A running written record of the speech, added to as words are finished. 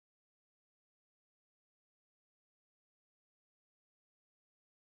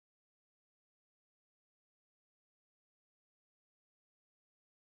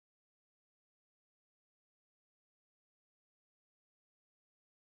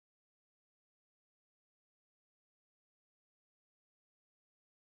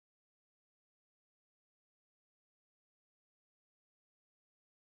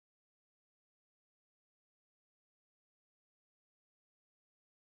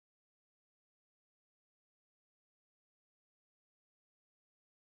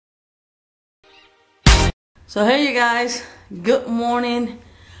So hey you guys, good morning.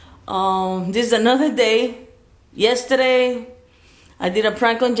 This is another day. Yesterday I did a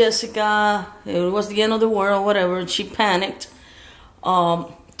prank on Jessica. It was the end of the world, whatever. She panicked.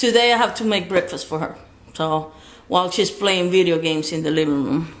 Today I have to make breakfast for her. So while she's playing video games in the living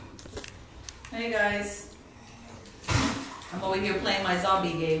room. Hey guys, I'm over here playing my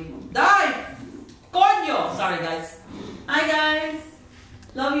zombie game. Die! Coño! Sorry guys. Hi guys.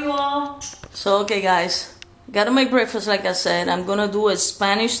 Love you all. So okay guys, gotta make breakfast like I said. I'm gonna do it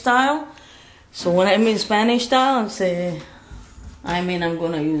Spanish style. So when I mean Spanish style, I'm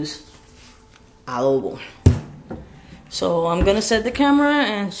gonna use adobo. So I'm gonna set the camera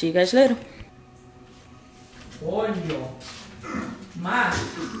and see you guys later. Coño. Más.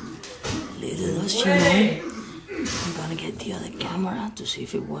 Little does she know, I'm gonna get the other camera to see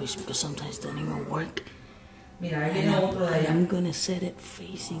if it works because sometimes it doesn't even work. And I'm gonna set it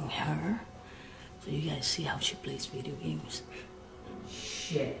facing her so you guys see how she plays video games.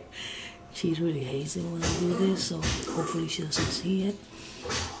 Shit. She really hates it when I do this, so hopefully she doesn't see it.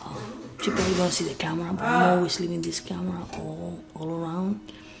 She probably gonna see the camera, but I'm always leaving this camera all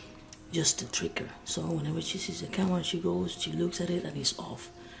around just to trick her. So whenever she sees the camera, she looks at it and it's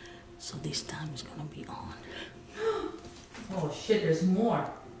off. So this time it's gonna be on. Oh shit, there's more.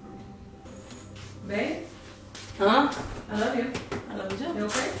 Babe? Huh? I love you. I love you too. You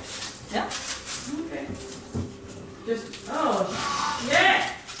okay? Yeah? Okay. Just, oh shit!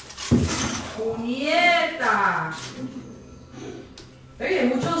 ¡Puñeta! Oye, hay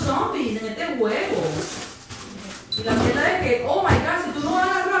muchos zombies en este juego. Y la mierda es que, oh my god, si tú no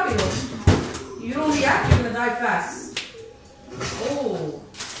ganas rápido, you don't react, you're gonna die fast. Oh,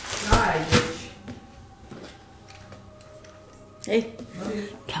 die, bitch. Hey,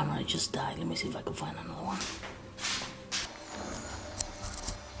 camera just died. Let me see if I can find another one.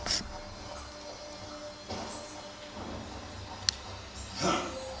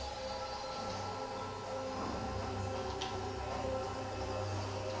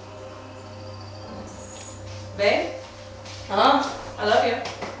 Babe? Huh? I love you.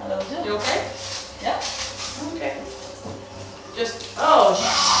 I love you too. You okay? Yeah? Okay. Just, oh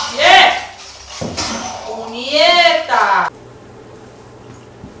shit! ¡Puñeta!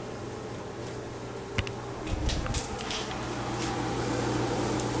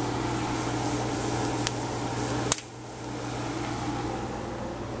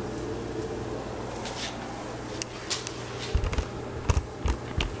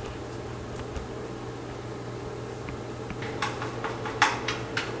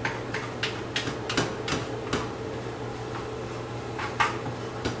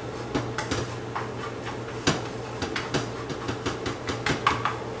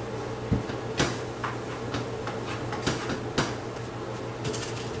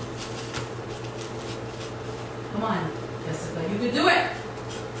 Come on, Jessica, you can do it.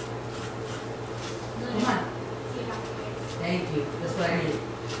 Come on. Thank you. That's what I need.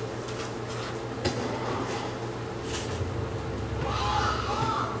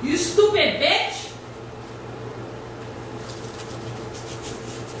 You stupid bitch!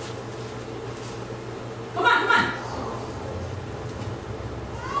 Come on, come on.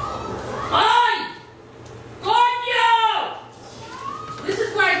 Ay! Coño! This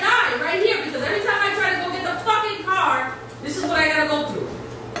is where I die, right here, because every time I try to go get the fucking car, this is what I gotta go through.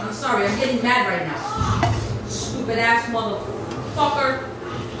 I'm sorry, I'm getting mad right now. Stupid ass motherfucker.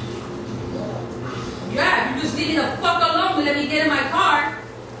 Yeah, if you just leave me the fuck alone and let me get in my car,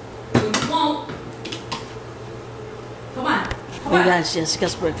 but you won't. Come on. Come on. Hey guys,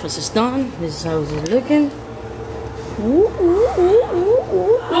 Jessica's breakfast is done. This is how it's looking. Come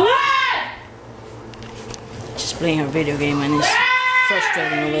on! She's playing her video game and it's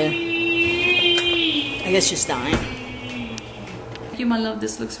frustrating over there. I guess she's dying. Thank you, my love.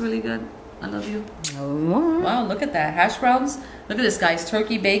 This looks really good. I love you. Wow, look at that. Hash browns. Look at this, guys.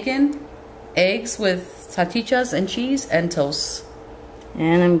 Turkey bacon, eggs with salchichas and cheese, and toast.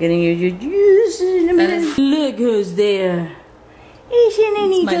 And I'm getting you your juice in a minute. Look who's there. It's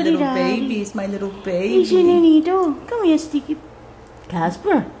my little baby. It's my little baby. Come here, Sticky.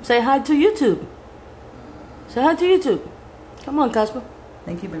 Casper, say hi to YouTube. Say hi to YouTube. Come on, Casper.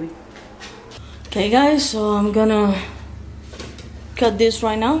 Thank you, baby. Okay, guys, so I'm gonna cut this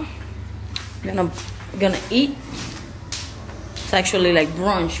right now. I'm gonna eat. It's actually like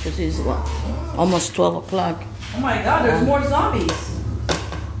brunch because it's what, almost 12 o'clock. Oh my god, there's more zombies.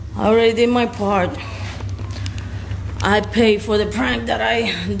 I already did my part. I paid for the prank that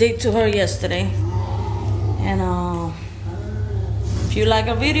I did to her yesterday. And if you like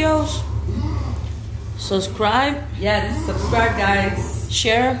our videos, subscribe. Yes, subscribe guys.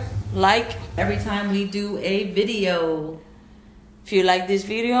 Share, like. every time we do a video. If you like this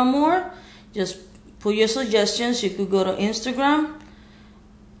video more, just put your suggestions. You could go to Instagram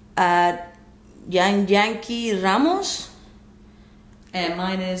at Yankee Ramos. And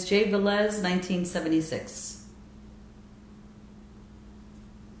mine is J Velez 1976.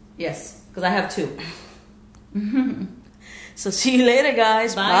 Yes, because I have two. So see you later,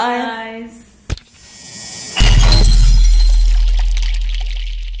 guys. Bye. Guys.